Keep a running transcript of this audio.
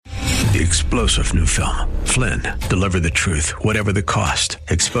the explosive new film, Flynn, Deliver the Truth, Whatever the Cost,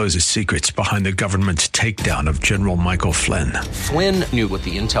 exposes secrets behind the government's takedown of General Michael Flynn. Flynn knew what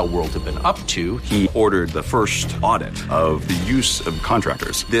the intel world had been up to. He ordered the first audit of the use of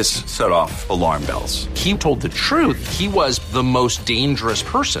contractors. This set off alarm bells. He told the truth. He was the most dangerous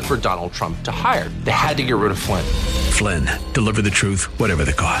person for Donald Trump to hire. They had to get rid of Flynn. Flynn, Deliver the Truth, Whatever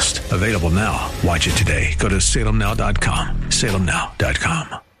the Cost. Available now. Watch it today. Go to salemnow.com.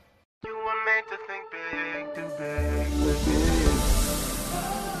 salemnow.com. You were made to think big, too big.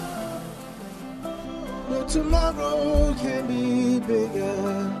 But tomorrow can be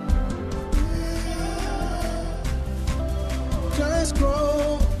bigger. Just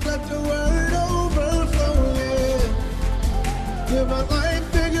grow, let the word overflow, yeah. Live a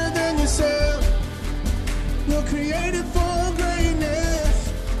life bigger than yourself. You're created for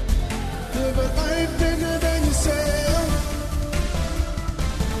greatness. Live a life bigger than yourself.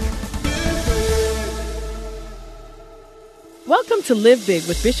 Welcome to Live Big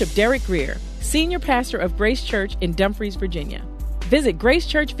with Bishop Derek Grier, Senior Pastor of Grace Church in Dumfries, Virginia. Visit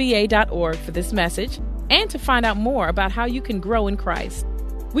gracechurchva.org for this message and to find out more about how you can grow in Christ.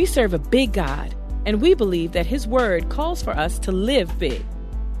 We serve a big God, and we believe that His Word calls for us to live big.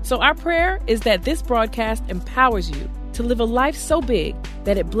 So our prayer is that this broadcast empowers you to live a life so big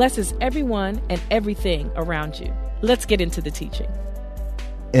that it blesses everyone and everything around you. Let's get into the teaching.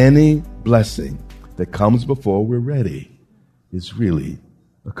 Any blessing that comes before we're ready is really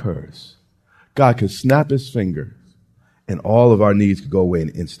a curse. God could snap His fingers and all of our needs could go away in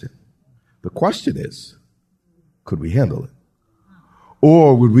an instant. The question is, could we handle it?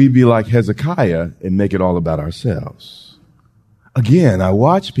 Or would we be like Hezekiah and make it all about ourselves? Again, I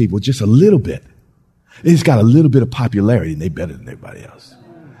watch people just a little bit. They just got a little bit of popularity and they're better than everybody else.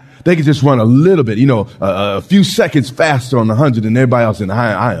 They can just run a little bit, a few seconds faster on the 100 than everybody else. And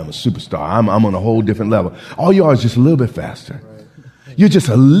I am a superstar. I'm on a whole different level. All you are is just a little bit faster. You're just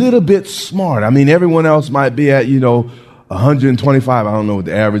a little bit smart. I mean, everyone else might be at, 125. I don't know what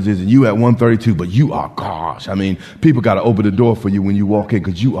the average is. And you at 132, but you are, gosh. I mean, people got to open the door for you when you walk in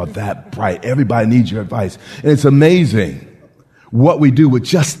because you are that bright. Everybody needs your advice. And it's amazing what we do with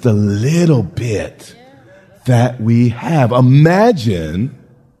just a little bit that we have. Imagine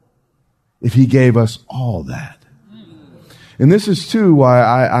if He gave us all that. And this is too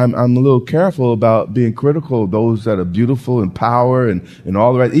why I'm a little careful about being critical of those that are beautiful and power and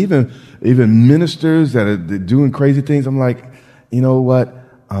all the right. Even ministers that are doing crazy things. I'm like, you know what?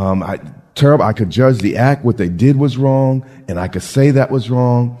 Terrible. I could judge the act. What they did was wrong, and I could say that was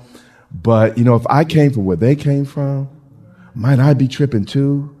wrong. But if I came from where they came from, might I be tripping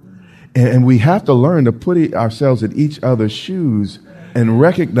too? And we have to learn to put ourselves in each other's shoes and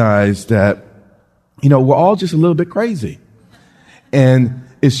recognize that, we're all just a little bit crazy. And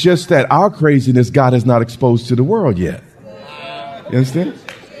it's just that our craziness God has not exposed to the world yet. You understand?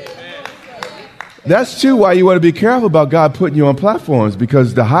 That's too why you want to be careful about God putting you on platforms,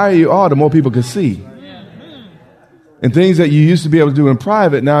 because the higher you are, the more people can see. And things that you used to be able to do in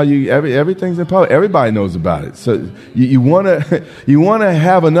private, now everything's in public. Everybody knows about it. So you want to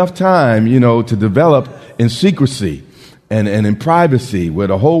have enough time, to develop in secrecy and in privacy where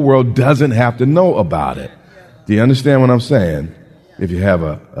the whole world doesn't have to know about it. Do you understand what I'm saying? If you have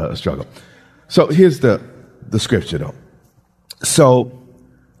a struggle. So here's the scripture though. So,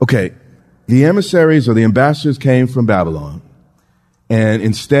 okay, the emissaries or the ambassadors came from Babylon. And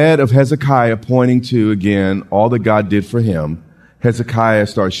instead of Hezekiah pointing to, again, all that God did for him, Hezekiah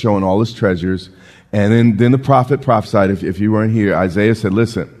starts showing all his treasures. And then the prophet prophesied, if you weren't here, Isaiah said,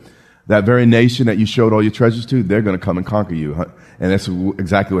 listen, that very nation that you showed all your treasures to, they're going to come and conquer you. And that's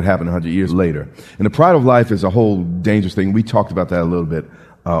exactly what happened 100 years later. And the pride of life is a whole dangerous thing. We talked about that a little bit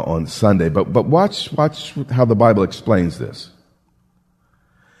on Sunday. But watch how the Bible explains this.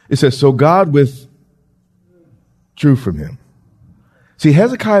 It says, so God withdrew from him. See,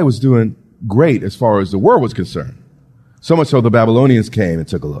 Hezekiah was doing great as far as the world was concerned. So much so the Babylonians came and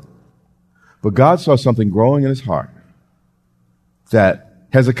took a look. But God saw something growing in his heart that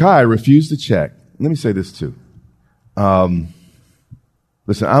Hezekiah refused to check. Let me say this too.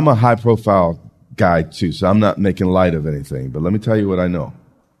 Listen, I'm a high-profile guy too, so I'm not making light of anything. But let me tell you what I know.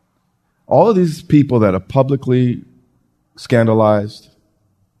 All of these people that are publicly scandalized,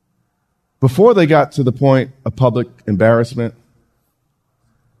 before they got to the point of public embarrassment,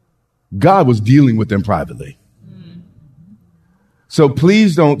 God was dealing with them privately. So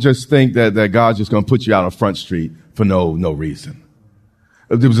please don't just think that God's just going to put you out on Front Street for no reason.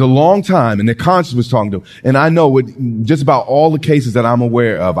 There was a long time, and their conscience was talking to them. And I know with just about all the cases that I'm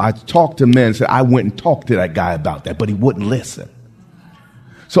aware of, I talked to men and said, I went and talked to that guy about that, but he wouldn't listen.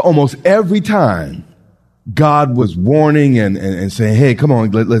 So almost every time, God was warning and saying, hey, come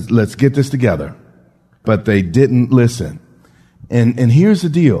on, let's get this together. But they didn't listen. And here's the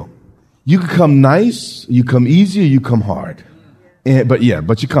deal. You can come nice, you come easy, or you come hard. But you're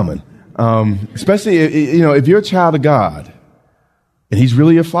coming. Especially, if you're a child of God and he's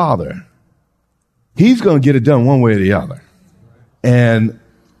really your father, he's going to get it done one way or the other. And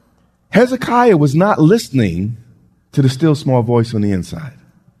Hezekiah was not listening to the still small voice on the inside.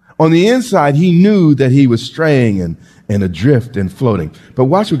 On the inside, he knew that he was straying and adrift and floating. But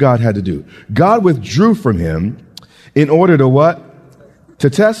watch what God had to do. God withdrew from him in order to what?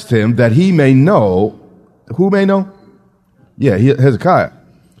 To test him, that he may know. Who may know? Yeah, Hezekiah.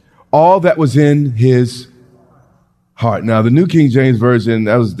 All that was in his heart. Now, the New King James Version,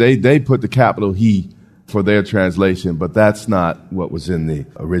 they put the capital he for their translation, but that's not what was in the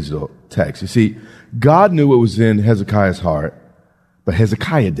original text. You see, God knew what was in Hezekiah's heart, but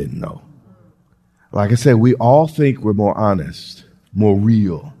Hezekiah didn't know. Like I said, we all think we're more honest, more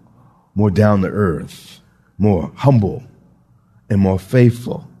real, more down to earth, more humble, and more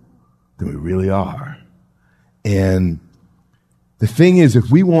faithful than we really are. And the thing is,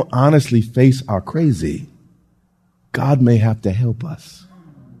 if we won't honestly face our crazy, God may have to help us.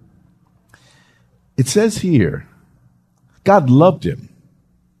 It says here, God loved him,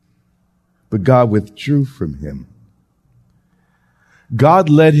 but God withdrew from him. God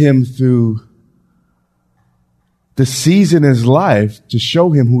led him through the season in his life to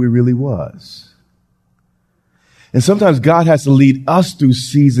show him who he really was. And sometimes God has to lead us through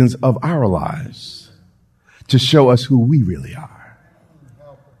seasons of our lives to show us who we really are.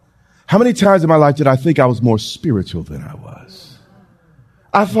 How many times in my life did I think I was more spiritual than I was?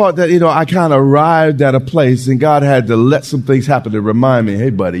 I thought that, I kind of arrived at a place and God had to let some things happen to remind me, hey,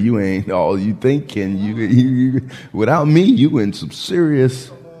 buddy, you ain't all you think, and you without me, you in some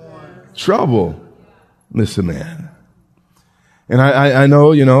serious trouble. Listen, man. And I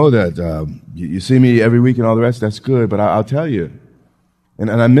know, that you see me every week and all the rest. That's good. But I'll tell you,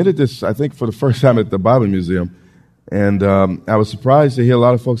 and I admitted this, I think, for the first time at the Bible Museum. And I was surprised to hear a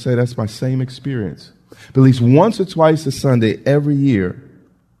lot of folks say that's my same experience. But at least once or twice a Sunday every year,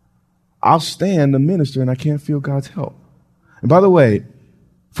 I'll stand and minister and I can't feel God's help. And by the way,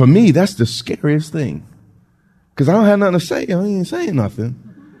 for me, that's the scariest thing. Because I don't have nothing to say. I ain't saying nothing.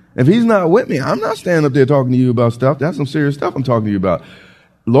 If he's not with me, I'm not standing up there talking to you about stuff. That's some serious stuff I'm talking to you about.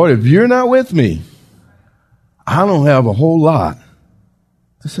 Lord, if you're not with me, I don't have a whole lot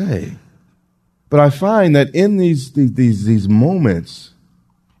to say. But I find that in these moments,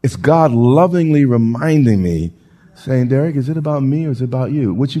 it's God lovingly reminding me, saying, Derek, is it about me or is it about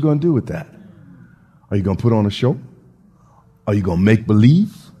you? What you going to do with that? Are you going to put on a show? Are you going to make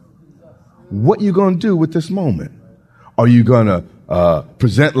believe? What you going to do with this moment? Are you going to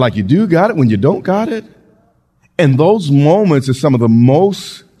present like you do got it when you don't got it? And those moments are some of the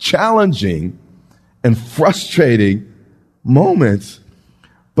most challenging and frustrating moments.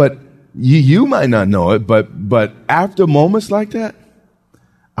 But you might not know it, but after moments like that,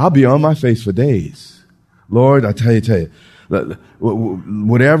 I'll be on my face for days. Lord, I tell you,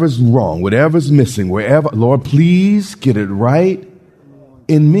 whatever's wrong, whatever's missing, wherever, Lord, please get it right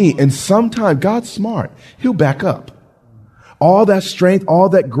in me. And sometimes God's smart. He'll back up. All that strength, all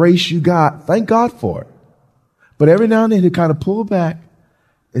that grace you got, thank God for it. But every now and then he'll kind of pull back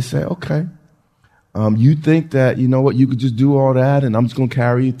and say, okay, you think that, you know what, you could just do all that and I'm just going to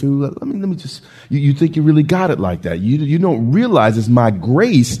carry you through. Let me just, you think you really got it like that. You don't realize it's my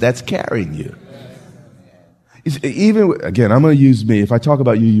grace that's carrying you. Even, again, I'm going to use me. If I talk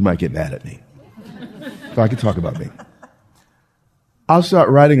about you, you might get mad at me. If I could talk about me. I'll start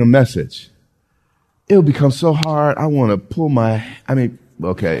writing a message. It'll become so hard, I want to pull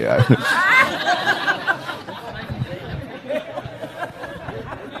okay.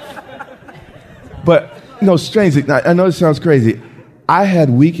 But, strangely, I know it sounds crazy. I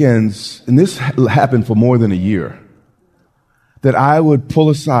had weekends, and this happened for more than a year, that I would pull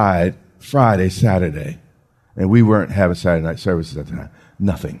aside Friday, Saturday, and we weren't having Saturday night services at the time.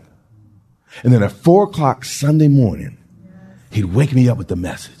 Nothing. And then at 4 o'clock Sunday morning, he'd wake me up with the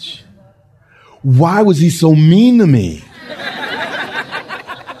message. Why was he so mean to me?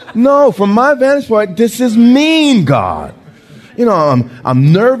 No, from my vantage point, this is mean, God.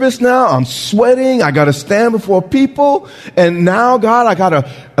 I'm nervous now. I'm sweating. I got to stand before people. And now, God, I got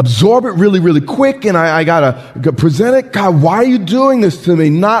to absorb it really, really quick. And I got to present it. God, why are you doing this to me?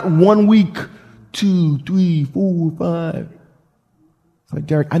 Not 1 week, 2, 3, 4, 5. It's like,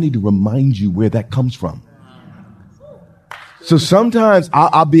 Derek, I need to remind you where that comes from. So sometimes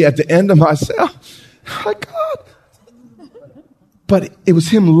I'll be at the end of myself. Like, God, But it was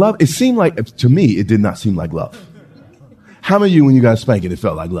him love. It seemed like, to me, it did not seem like love. How many of you, when you got spanking, it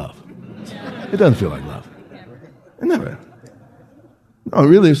felt like love? It doesn't feel like love. It never. No,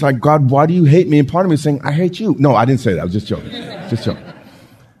 really, it's like, God, why do you hate me? And part of me is saying, I hate you. No, I didn't say that. I was just joking. Just joking.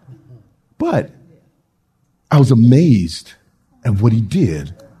 But I was amazed at what he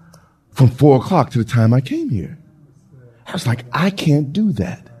did from 4 o'clock to the time I came here. I was like, I can't do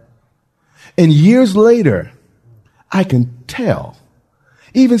that. And years later, I can tell.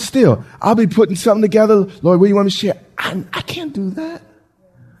 Even still, I'll be putting something together. Lord, what do you want me to share? I can't do that.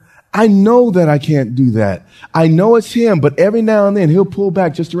 I know that I can't do that. I know it's him, but every now and then he'll pull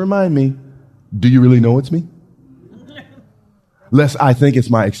back just to remind me, do you really know it's me? Lest I think it's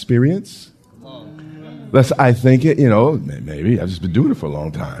my experience. Lest I think it, maybe I've just been doing it for a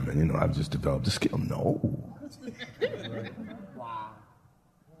long time and, I've just developed a skill. No.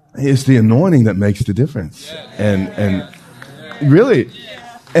 It's the anointing that makes the difference. And really,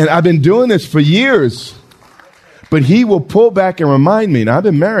 and I've been doing this for years. But he will pull back and remind me. Now, I've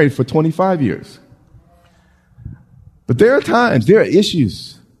been married for 25 years. But there are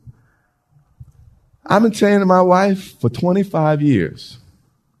issues. I've been saying to my wife for 25 years,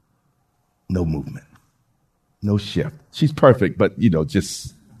 no movement, no shift. She's perfect, but,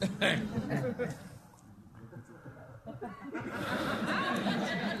 just.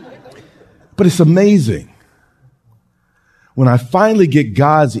 But it's amazing. When I finally get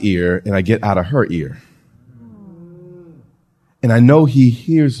God's ear and I get out of her ear, and I know he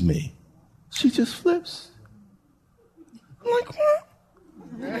hears me, she just flips. I'm like, what?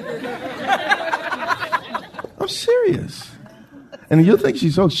 I'm serious. And you'll think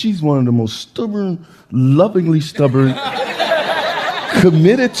she's one of the most stubborn, lovingly stubborn,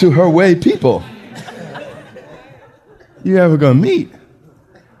 committed to her way people you ever gonna meet.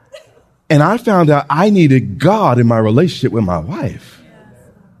 And I found out I needed God in my relationship with my wife.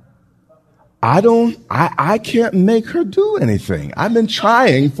 I can't make her do anything. I've been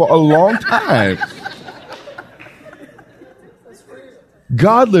trying for a long time.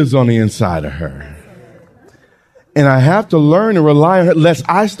 God lives on the inside of her. And I have to learn to rely on her, lest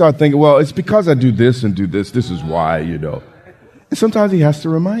I start thinking, well, it's because I do this and do this. This is why, And sometimes he has to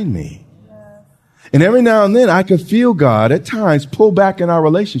remind me. And every now and then I could feel God at times pull back in our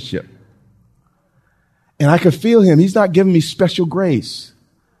relationship. And I could feel him. He's not giving me special grace.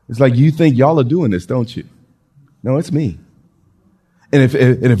 It's like, you think y'all are doing this, don't you? No, it's me. And if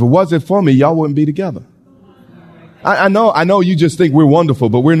it wasn't for me, y'all wouldn't be together. I know you just think we're wonderful,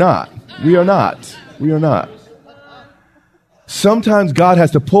 but we're not. We are not. We are not. Sometimes God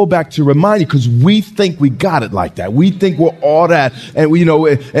has to pull back to remind you because we think we got it like that. We think we're all that. And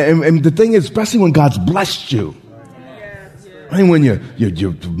and the thing is, especially when God's blessed you. I mean, when your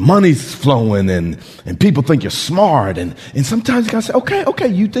money's flowing and people think you're smart and sometimes you gotta say, okay,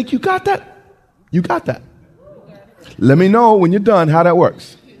 you think you got that? You got that. Let me know when you're done how that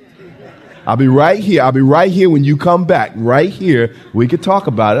works. I'll be right here. I'll be right here when you come back. Right here. We could talk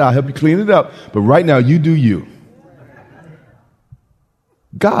about it. I'll help you clean it up. But right now, you do you.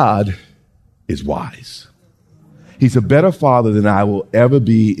 God is wise. He's a better father than I will ever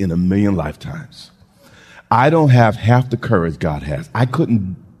be in a million lifetimes. I don't have half the courage God has.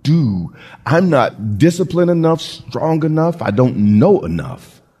 I'm not disciplined enough, strong enough. I don't know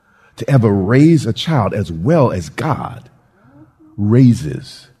enough to ever raise a child as well as God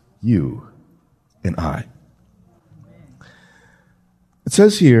raises you and I. It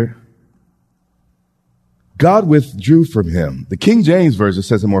says here, God withdrew from him. The King James Version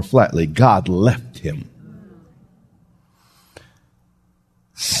says it more flatly, God left him.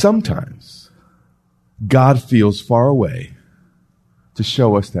 Sometimes God feels far away to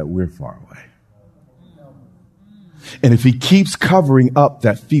show us that we're far away. And if he keeps covering up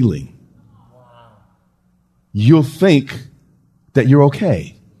that feeling, you'll think that you're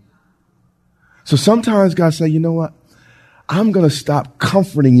okay. So sometimes God say, you know what? I'm going to stop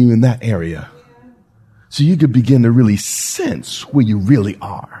comforting you in that area so you could begin to really sense where you really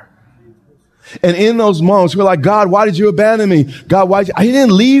are. And in those moments, we're like, God, why did you abandon me? God, He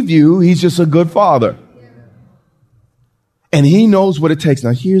didn't leave you. He's just a good father. And he knows what it takes.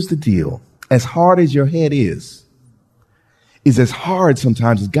 Now, here's the deal. As hard as your head is as hard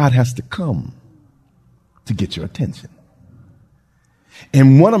sometimes as God has to come to get your attention.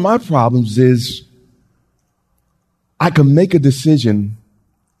 And one of my problems is I can make a decision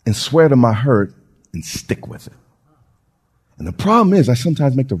and swear to my hurt and stick with it. And the problem is I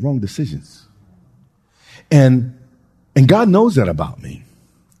sometimes make the wrong decisions. And God knows that about me.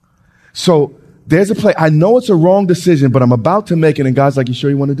 So there's a place, I know it's a wrong decision, but I'm about to make it, and God's like, you sure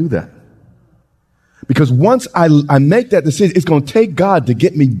you want to do that? Because once I make that decision, it's going to take God to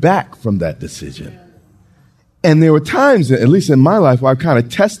get me back from that decision. And there were times, at least in my life, where I kind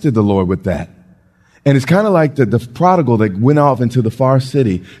of tested the Lord with that. And it's kind of like the prodigal that went off into the far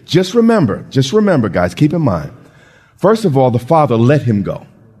city. Just remember, guys, keep in mind. First of all, the father let him go.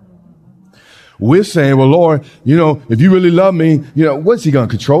 We're saying, well, Lord, if you really love me, what's he going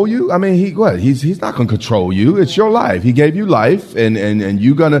to control you? I mean, he's not going to control you. It's your life. He gave you life and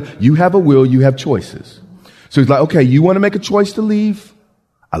you have a will, you have choices. So he's like, okay, you want to make a choice to leave?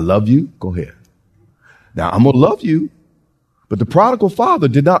 I love you. Go ahead. Now I'm going to love you. But the prodigal father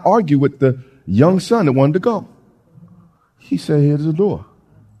did not argue with the young son that wanted to go. He said, here's the door.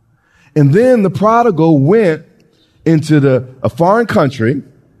 And then the prodigal went into a foreign country,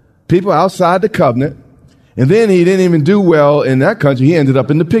 people outside the covenant, and then he didn't even do well in that country. He ended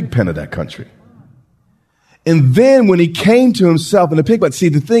up in the pig pen of that country. And then when he came to himself in the pig pen, see,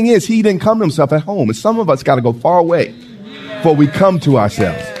 the thing is, he didn't come to himself at home. And some of us got to go far away before we come to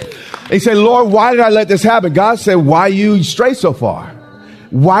ourselves. And he said, Lord, why did I let this happen? God said, why you stray so far?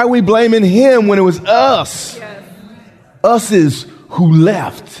 Why are we blaming him when it was us? Us is who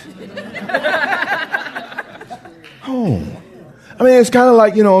left. Home. I mean, it's kind of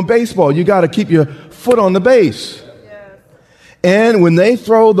like, in baseball, you got to keep your foot on the base. And when they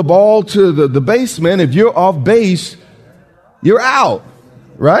throw the ball to the baseman, if you're off base, you're out,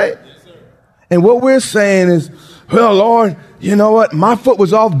 right? And what we're saying is, well, Lord, you know what? My foot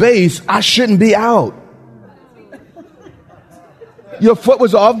was off base. I shouldn't be out. Your foot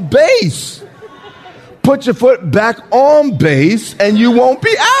was off base. Put your foot back on base and you won't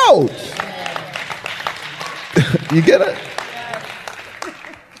be out. You get it?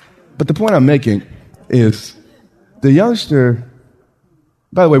 But the point I'm making is the youngster,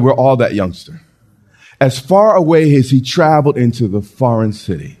 by the way, we're all that youngster. As far away as he traveled into the foreign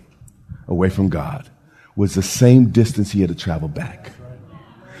city, away from God, was the same distance he had to travel back.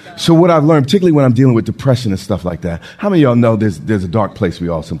 So what I've learned, particularly when I'm dealing with depression and stuff like that, how many of y'all know there's a dark place we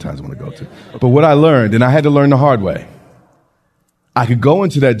all sometimes want to go to? But what I learned, and I had to learn the hard way, I could go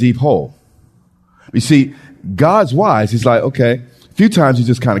into that deep hole. You see, God's wise. He's like, okay, a few times he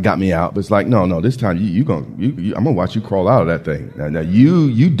just kind of got me out, but it's like, no, this time I'm going to watch you crawl out of that thing. Now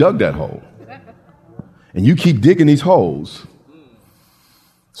you dug that hole. And you keep digging these holes.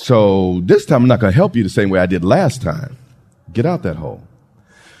 So this time I'm not going to help you the same way I did last time. Get out that hole.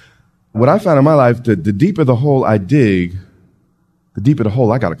 What I found in my life, the deeper the hole I dig, the deeper the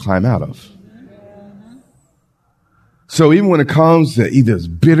hole I got to climb out of. So even when it comes to either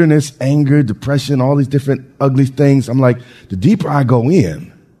bitterness, anger, depression, all these different ugly things, I'm like, the deeper I go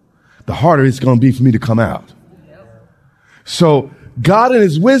in, the harder it's going to be for me to come out. So God in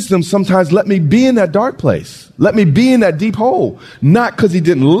his wisdom sometimes let me be in that dark place. Let me be in that deep hole. Not because he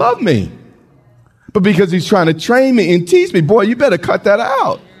didn't love me, but because he's trying to train me and teach me. Boy, you better cut that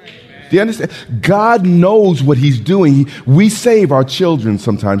out. Do you understand? God knows what he's doing. We save our children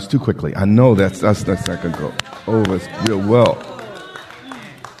sometimes too quickly. I know that's not going to go over real well.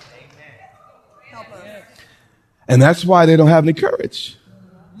 And that's why they don't have any courage.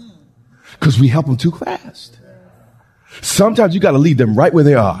 Because we help them too fast. Sometimes you got to leave them right where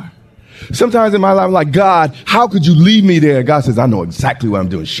they are. Sometimes in my life, I'm like, God, how could you leave me there? God says, I know exactly what I'm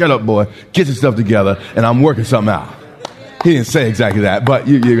doing. Shut up, boy. Get your stuff together, and I'm working something out. He didn't say exactly that, but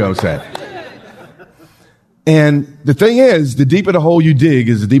you know what I'm saying. And the thing is, the deeper the hole you dig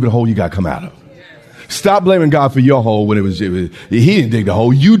is the deeper the hole you got to come out of. Stop blaming God for your hole when it was he didn't dig the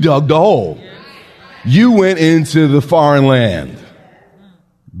hole. You dug the hole. You went into the foreign land.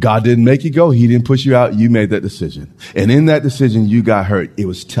 God didn't make you go. He didn't push you out. You made that decision. And in that decision, you got hurt. It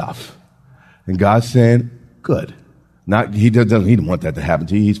was tough. And God's saying, good. He didn't want that to happen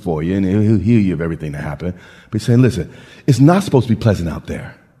to you. He's for you, and he'll heal you of everything that happened. But he's saying, listen, it's not supposed to be pleasant out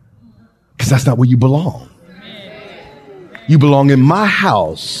there. Because that's not where you belong. You belong in my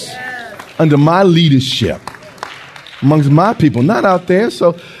house, under my leadership, amongst my people, not out there.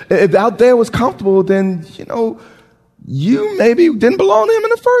 So if out there was comfortable, then, you maybe didn't belong to him in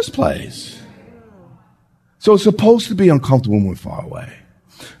the first place. So it's supposed to be uncomfortable when we're far away.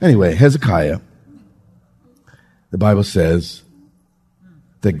 Anyway, Hezekiah, the Bible says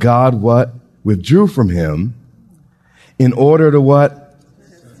that God withdrew from him in order to what?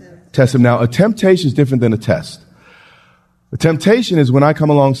 Test him. Now, a temptation is different than a test. A temptation is when I come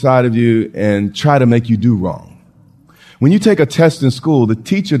alongside of you and try to make you do wrong. When you take a test in school, the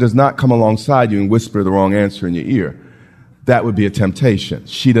teacher does not come alongside you and whisper the wrong answer in your ear. That would be a temptation.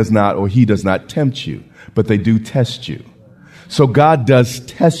 She does not, or he does not tempt you, but they do test you. So God does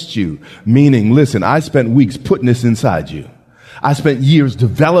test you, meaning, listen, I spent weeks putting this inside you. I spent years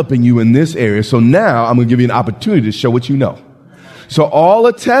developing you in this area. So now I'm going to give you an opportunity to show what you know. So all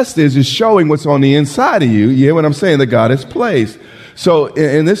a test is showing what's on the inside of you. You hear what I'm saying? That God has placed. So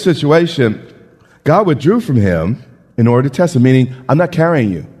in this situation, God withdrew from him in order to test him, meaning I'm not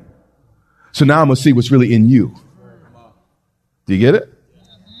carrying you. So now I'm going to see what's really in you. Do you get it?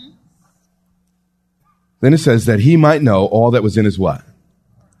 Then it says that he might know all that was in his what?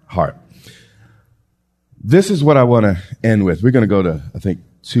 Heart. This is what I want to end with. We're going to go to, I think,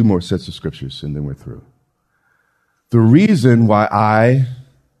 2 more sets of scriptures, and then we're through. The reason why I,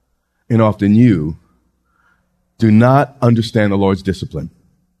 and often you, do not understand the Lord's discipline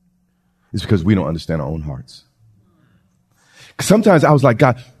is because we don't understand our own hearts. Sometimes I was like,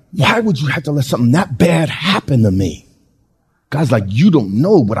 God, why would you have to let something that bad happen to me? God's like, you don't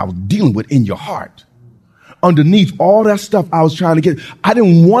know what I was dealing with in your heart. Underneath all that stuff I was trying to get, I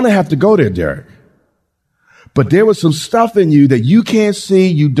didn't want to have to go there, Derek. But there was some stuff in you that you can't see,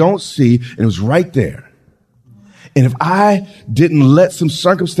 you don't see, and it was right there. And if I didn't let some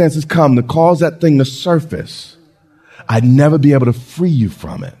circumstances come to cause that thing to surface, I'd never be able to free you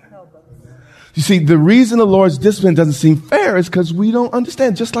from it. You see, the reason the Lord's discipline doesn't seem fair is because we don't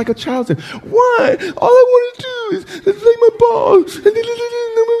understand, just like a child said, why? All I want to do is play my ball.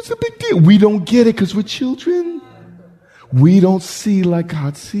 It's a big deal. We don't get it because we're children. We don't see like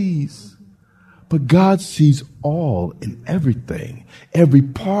God sees. But God sees all and everything, every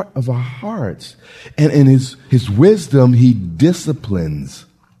part of our hearts. And in his wisdom, he disciplines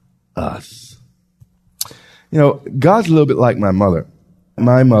us. You know, God's a little bit like my mother.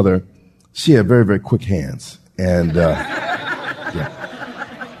 My mother, she had very, very quick hands. And, yeah.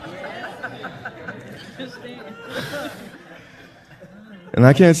 And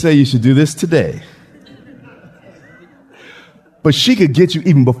I can't say you should do this today. But she could get you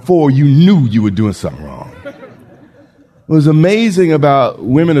even before you knew you were doing something wrong. What was amazing about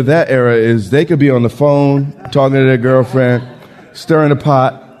women of that era is they could be on the phone, talking to their girlfriend, stirring the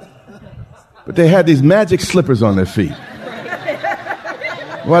pot, but they had these magic slippers on their feet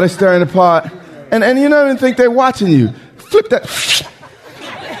while they're stirring the pot. And you don't even think they're watching you. Flip that.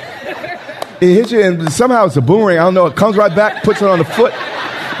 It hits you, and somehow it's a boomerang. I don't know. It comes right back, puts it on the foot.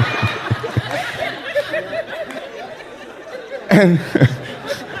 And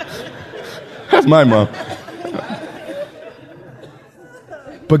that's my mom.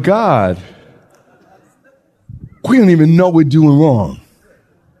 But God, we don't even know we're doing wrong.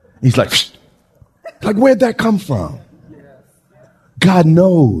 He's like, where'd that come from? God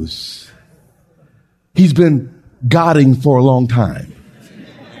knows. He's been Godding for a long time.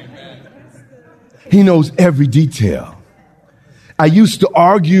 He knows every detail. I used to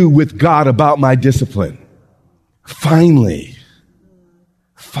argue with God about my discipline. Finally,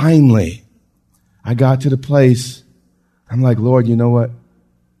 I got to the place, I'm like, Lord, you know what?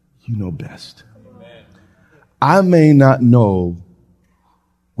 You know best. Amen. I may not know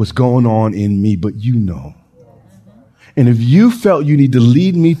what's going on in me, but you know. And if you felt you need to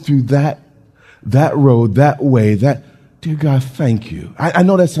lead me through that road, that way, dear God, thank you. I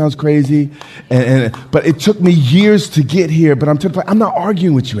know that sounds crazy, but it took me years to get here, but I'm not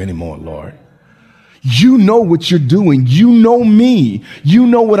arguing with you anymore, Lord. You know what you're doing. You know me. You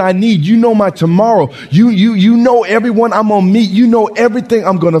know what I need. You know my tomorrow. You know everyone I'm going to meet. You know everything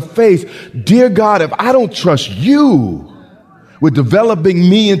I'm going to face. Dear God, if I don't trust you with developing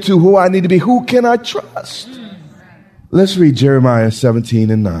me into who I need to be, who can I trust? Let's read Jeremiah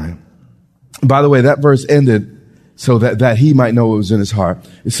 17:9. By the way, that verse ended so that he might know what was in his heart.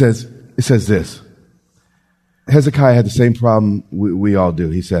 It says this. Hezekiah had the same problem we all do.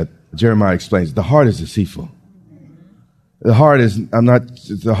 He said, Jeremiah explains, the heart is deceitful. The heart is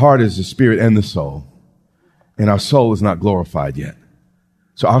the spirit and the soul. And our soul is not glorified yet.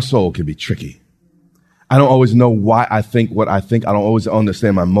 So our soul can be tricky. I don't always know why I think what I think. I don't always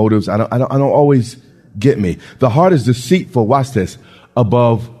understand my motives. I don't always get me. The heart is deceitful. Watch this.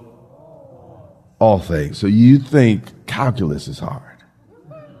 Above all things. So you think calculus is hard.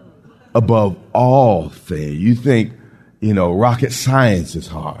 Above all things. You think, rocket science is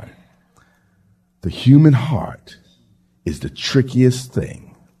hard. The human heart is the trickiest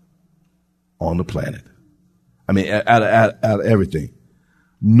thing on the planet. I mean, out of everything.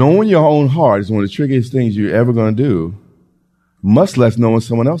 Knowing your own heart is one of the trickiest things you're ever going to do, much less knowing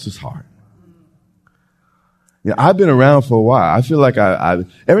someone else's heart. I've been around for a while. I feel like I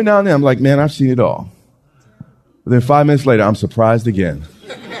every now and then I'm like, man, I've seen it all. But then 5 minutes later, I'm surprised again.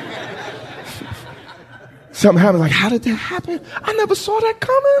 Something happened. Like, how did that happen? I never saw that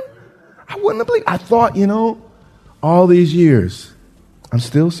coming. I wouldn't have believed. I thought, all these years, I'm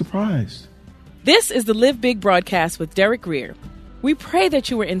still surprised. This is the Live Big broadcast with Derek Grier. We pray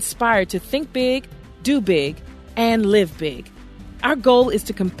that you were inspired to think big, do big, and live big. Our goal is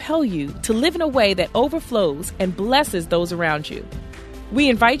to compel you to live in a way that overflows and blesses those around you. We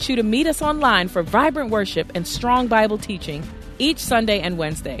invite you to meet us online for vibrant worship and strong Bible teaching each Sunday and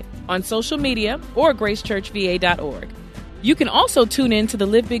Wednesday on social media or gracechurchva.org. You can also tune in to the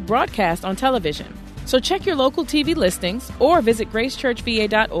Live Big broadcast on television. So check your local TV listings or visit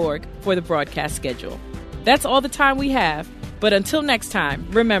gracechurchva.org for the broadcast schedule. That's all the time we have. But until next time,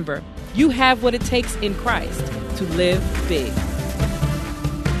 remember, you have what it takes in Christ to live big.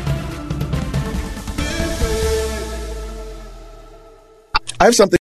 I have something